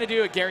time. I'm trying to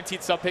do a guaranteed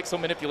subpixel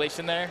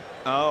manipulation there.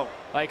 Oh,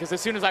 Like, because as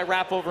soon as I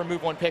wrap over and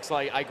move one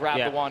pixel, I grab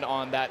Yeah. the one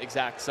on that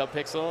exact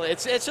subpixel.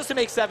 It's just to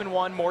make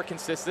 7-1 more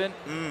consistent.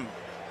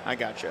 I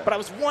gotcha. But I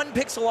was 1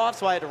 pixel off,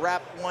 so I had to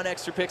wrap 1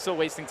 extra pixel,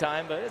 wasting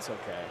time, but it's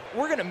okay.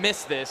 We're going to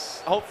miss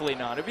this. Hopefully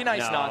not. It'd be nice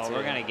No, not to.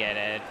 we're gonna get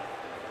it.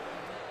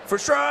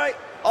 First try.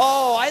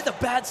 Oh, I had the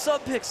bad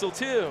subpixel,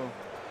 too.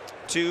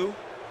 2,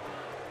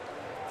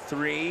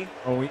 3,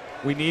 oh,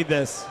 we need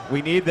this.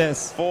 We need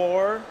this.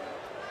 4.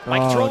 My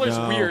Oh, controller's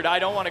no. weird. I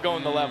don't want to go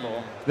in the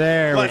level.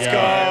 There Let's we go.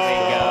 go.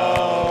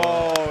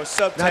 There we go.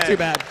 Sub 10. Not too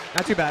bad.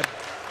 Not too bad.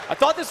 I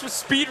thought this was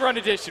Speedrun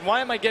Edition.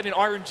 Why am I getting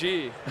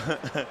RNG?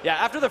 Yeah,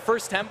 after the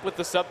first temp with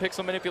the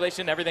subpixel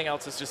manipulation, everything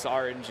else is just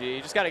RNG.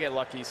 You just got to get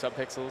lucky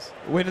subpixels.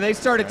 When they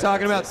started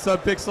talking about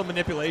subpixel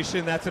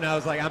manipulation, that's when I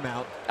was like, I'm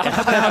out.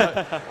 I'm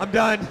out. I'm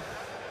done.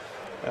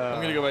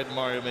 I'm gonna go back to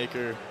Mario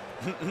Maker.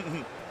 I'm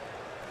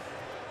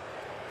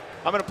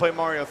going to play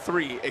Mario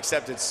 3,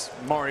 except it's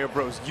Mario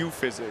Bros. U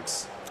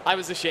physics. I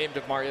was ashamed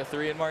of Mario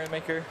 3 and Mario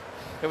Maker.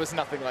 It was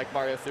nothing like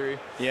Mario 3.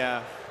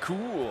 Yeah.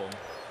 Cool.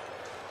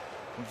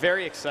 I'm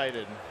very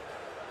excited.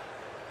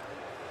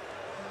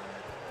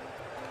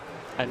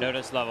 I know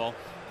this level.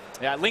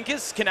 Yeah,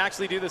 Linkus can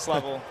actually do this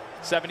level.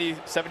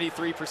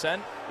 73%.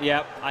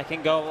 Yep, I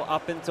can go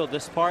up until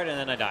this part and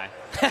then I die.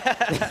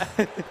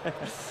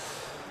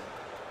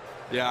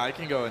 Yeah, I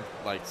can go in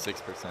like 6%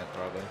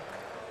 probably.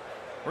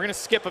 We're going to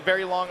skip a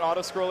very long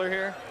auto-scroller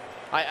here.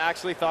 I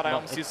actually thought I Well,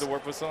 almost used the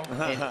warp whistle.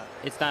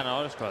 It's not an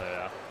auto-scroller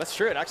though. That's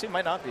true. It actually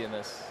might not be in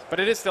this. But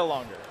it is still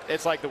longer.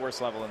 It's like the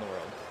worst level in the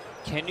world.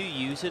 Can you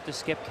use it to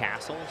skip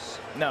castles?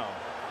 No.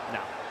 No.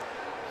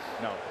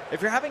 No.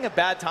 If you're having a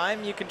bad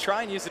time, you can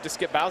try and use it to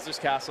skip Bowser's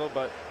Castle,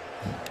 but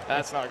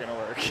that's not going to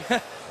work.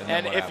 then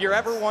And what if you're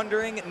ever happens?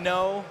 wondering,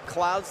 no,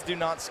 clouds do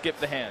not skip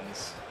the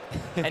hands.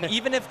 And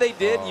even if they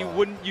did, you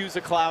wouldn't use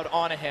a cloud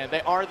on a hand.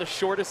 They are the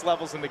shortest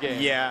levels in the game.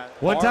 Yeah.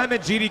 One time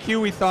at GDQ,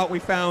 we thought we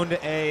found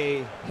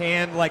a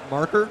hand-like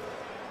marker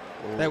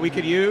that we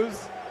could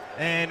use,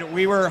 and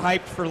we were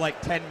hyped for like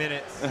 10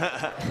 minutes.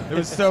 It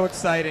was so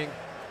exciting,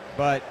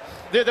 but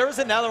There was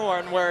another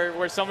one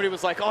where somebody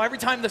was like, oh, every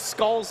time the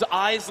skull's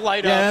eyes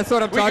light Yeah, up, that's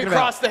what I'm we talking can about.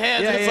 cross the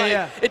hands. Yeah, and it's yeah, like,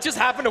 yeah. it just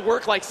happened to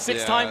work like 6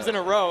 Yeah. times in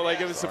a row.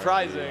 Like, it was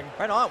surprising.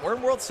 Right on. We're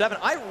in World 7.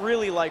 I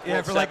really like yeah,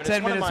 World for 7. like It's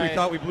 10 one of minutes, we my-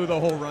 thought we blew the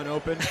whole run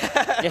open.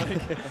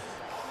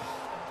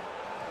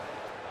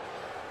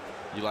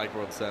 You like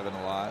World 7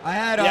 a lot. I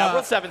had Yeah,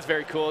 World 7's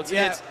very cool.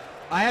 yeah,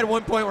 I had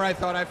one point where I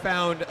thought I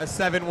found a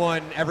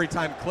 7-1 every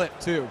time clip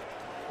too,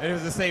 and it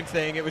was the same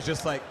thing. It was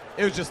just like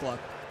it was just luck.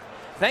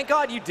 Thank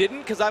God you didn't,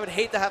 because I would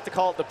hate to have to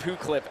call it the poo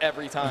clip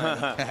every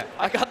time.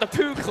 I got the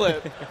poo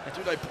clip.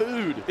 Dude, I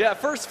pooed. Yeah,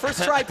 first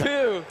try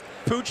poo.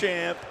 Poo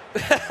champ.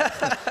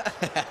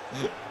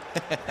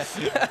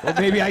 Well,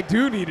 maybe I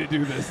do need to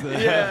do this then.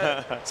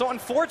 Yeah. So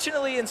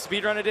unfortunately, in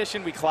Speedrun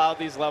Edition, we cloud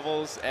these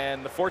levels,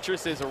 and the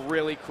Fortress is a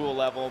really cool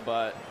level,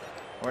 but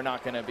we're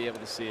not going to be able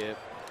to see it.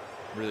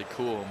 Really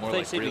cool. More They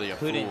like said we really a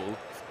couldn't. fool.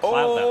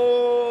 Cloud them.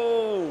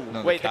 Oh.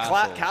 No, Wait, the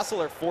castles.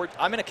 castle or fort?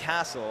 I'm in a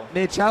castle.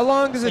 Mitch, how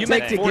long does it You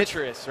take meant to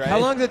Fortress, get? right? How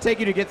long does it take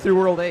you to get through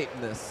World 8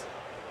 in this?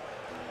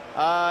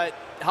 How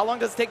long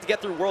does it take to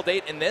get through World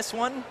 8 in this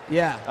one?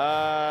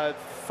 Yeah.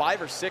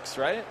 5 or 6,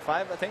 right?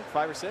 5, I think.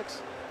 5 or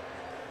 6.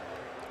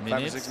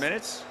 5 or 6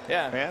 minutes?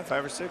 Yeah. Yeah,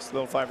 5 or 6. A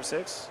little 5 or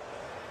 6.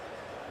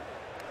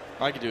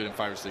 I could do it in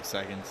 5 or 6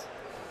 seconds.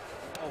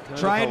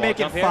 Try and make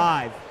it jump here?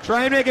 5.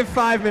 Try and make it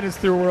 5 minutes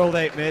through World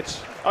 8, Mitch.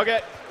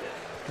 Okay.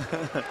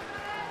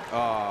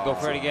 Oh, Go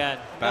for it again.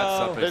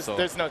 bad There's, subpixel.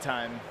 there's no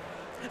time.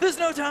 There's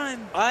no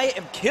time. I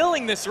am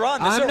killing this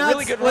run. This is I'm a not.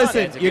 really good run.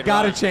 Listen, It's a you good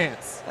got run. a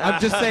chance. I'm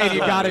just saying,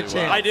 you got a Really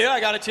well. chance. I do. I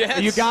got a chance.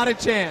 You got a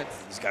chance.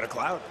 He's got a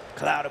cloud.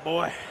 Cloud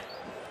boy.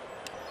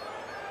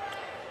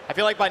 I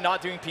feel like by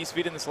not doing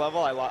P-Speed in this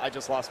level, I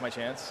just lost my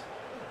chance.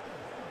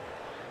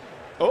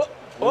 Oh!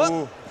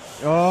 Oh!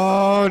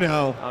 Oh,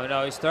 no. Oh,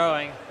 no, he's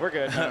throwing. We're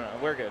good. No,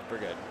 we're good. We're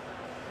good.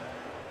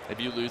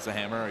 If you lose the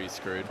hammer, are you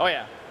screwed? Oh,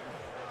 yeah.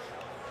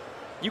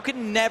 You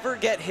can never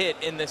get hit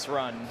in this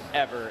run,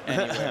 ever,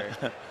 anywhere.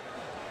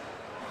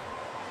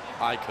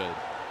 I could.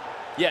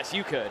 Yes,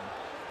 you could.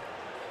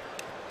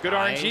 Good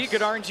Nice. RNG,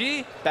 good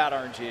RNG, bad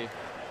RNG.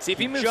 See, if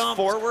he moves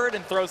forward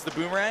and throws the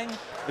boomerang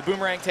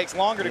takes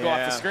longer to go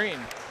off the screen.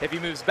 If he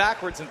moves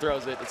backwards and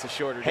throws it, it's a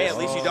shorter Hey,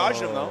 distance. at least you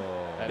dodged him, though.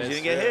 That You is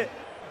didn't get true.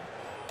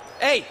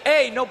 hit.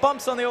 Hey, no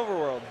bumps on the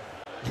overworld.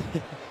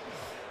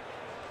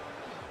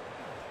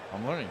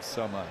 I'm learning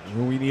so much.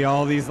 We need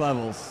all these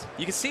levels.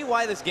 You can see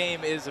why this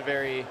game is a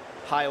very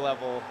high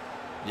level.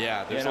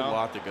 Yeah, there's You know? a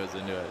lot that goes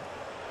into it.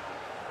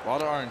 A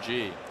lot of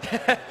RNG.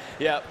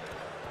 Yep.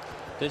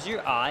 Does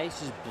your eyes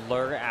just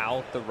blur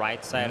out the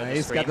right side of the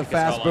Nice, screen got the because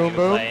fast how long boom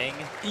you're boom. playing?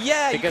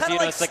 Yeah, Because you kind of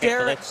like it's like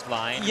stare a at, glitched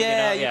line.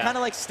 yeah, you know? you kind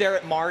of like stare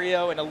at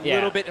Mario and a Yeah.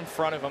 little bit in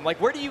front of him. Like,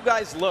 where do you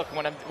guys look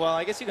when I'm? Well,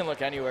 I guess you can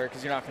look anywhere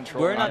because you're not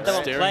controlling. We're not it, done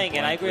right? with playing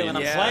it. I agree. When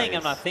I'm Yeah. playing,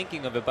 I'm not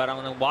thinking of it. But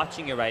when I'm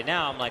watching it right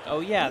now, I'm like, oh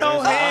yeah, No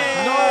there's a line.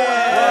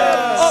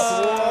 hands!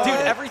 Oh,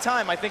 dude, every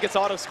time I think it's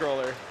auto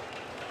scroller.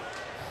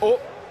 Oh,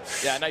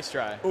 yeah, nice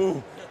try.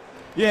 Ooh.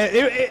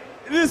 Yeah,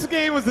 this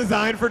game was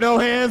designed for no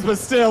hands, but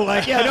still,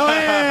 like, yeah, no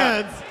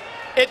hands.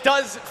 It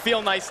does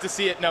feel nice to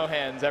see it no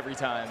hands every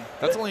time.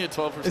 That's only a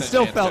 12% It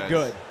still chance, felt guys.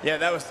 good. Yeah,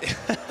 that was.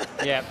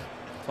 Yeah,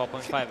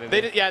 12.5.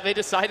 They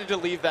decided to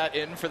leave that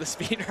in for the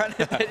speedrun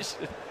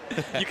edition.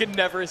 You can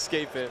never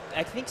escape it.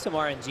 I think some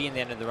RNG in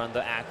the end of the run,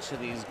 though,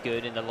 actually is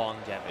good in the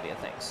longevity of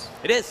things.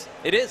 It is.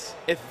 It is.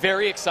 It's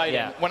very exciting.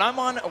 Yeah. When I'm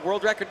on a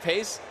world record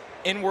pace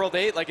in World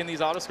 8, like in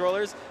these auto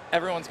scrollers,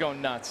 everyone's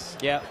going nuts.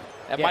 Yeah.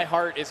 And Yeah. my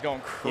heart is going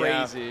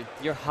crazy.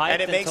 You're hyped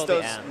And it makes until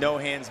those the end. no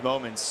hands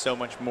moments so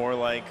much more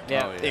like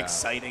Yeah. Oh, yeah.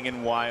 exciting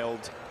and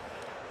wild.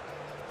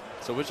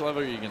 So which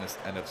level are you going to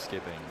end up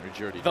skipping? Or did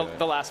you already do it?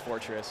 The last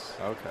fortress.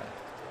 Okay.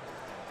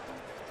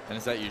 And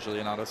is that usually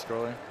an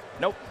auto-scroller?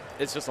 Nope.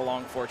 It's just a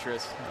long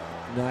fortress.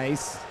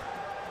 Nice.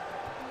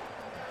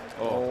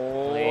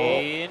 Oh.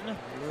 Clean.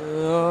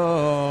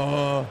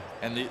 Oh.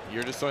 And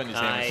you're just throwing these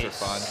hammers for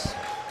fun?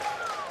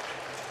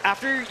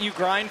 After you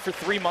grind for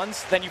 3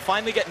 months, then you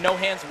finally get no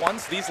hands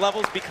once. These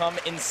levels become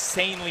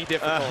insanely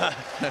difficult.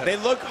 They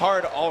look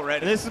hard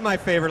already. This is my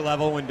favorite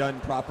level when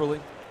done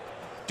properly.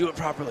 Do it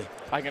properly.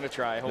 I'm going to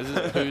try. This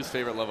Hopefully. is Boo's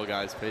favorite level,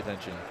 guys. Pay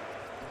attention.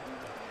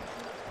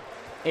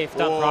 If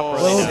done Whoa.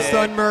 properly. Little Sick.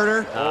 stun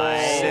murder.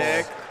 Nice.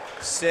 Sick.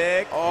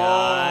 Sick.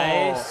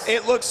 Nice.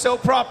 It looks so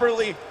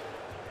properly.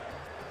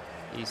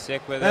 He's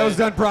sick with That it. was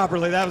done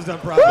properly. That was done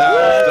properly. That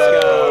was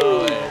done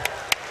properly.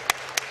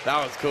 That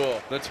was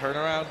cool. The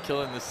turnaround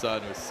killing the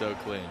sun was so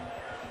clean.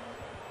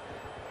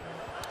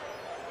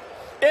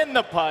 In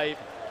the pipe.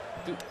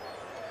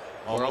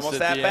 We're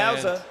almost at at the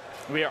Bowser. end.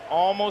 We are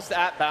almost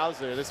at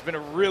Bowser. This has been a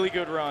really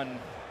good run.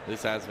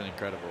 This has been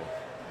incredible.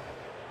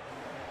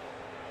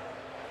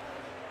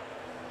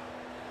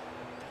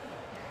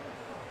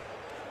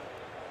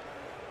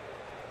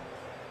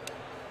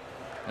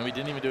 And we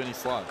didn't even do any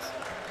slots.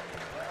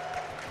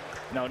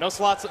 No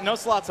slots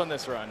on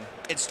this run.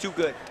 It's too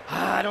good.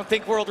 I don't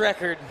think world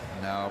record.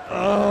 No.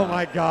 Oh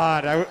my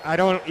God! I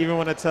don't even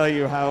want to tell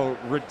you how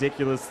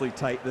ridiculously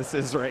tight this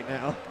is right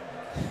now.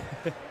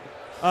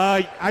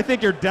 I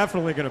think you're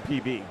definitely gonna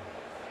PB.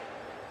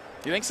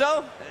 You think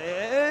so?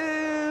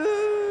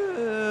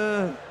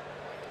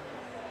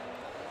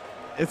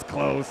 It's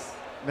close.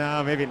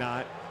 No, maybe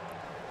not.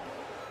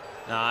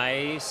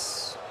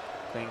 Nice.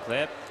 Clean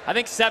clip. I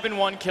think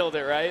 7-1 killed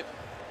it, right?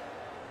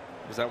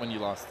 Was that when you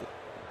lost it?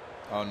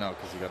 Oh, no,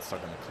 because you got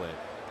stuck on the clip.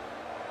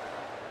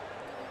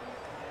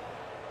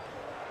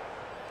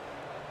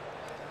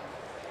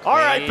 All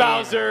right, Clean.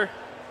 Bowser.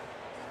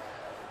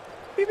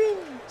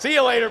 See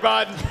you later,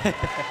 bud.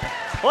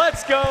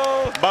 Let's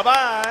go.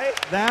 Bye-bye.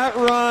 That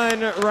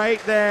run right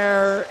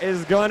there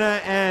is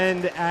gonna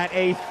end at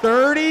a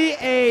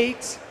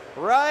 38.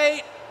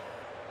 Right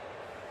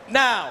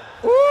now.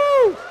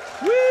 Woo!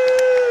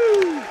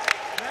 Woo!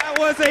 That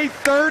was a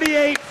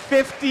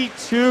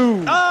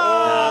 38:52.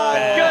 Oh,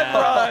 good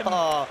run.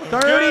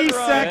 30 good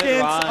run. seconds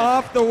Good run.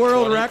 off the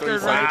world 23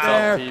 record right seconds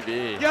there. off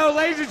PB. Yo,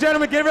 ladies and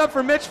gentlemen, give it up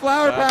for Mitch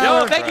Flower That's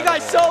Power. Yo, thank you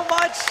guys so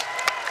much.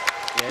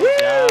 Good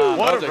job.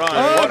 What That a was run.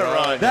 great What a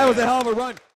run. That was a hell of a run.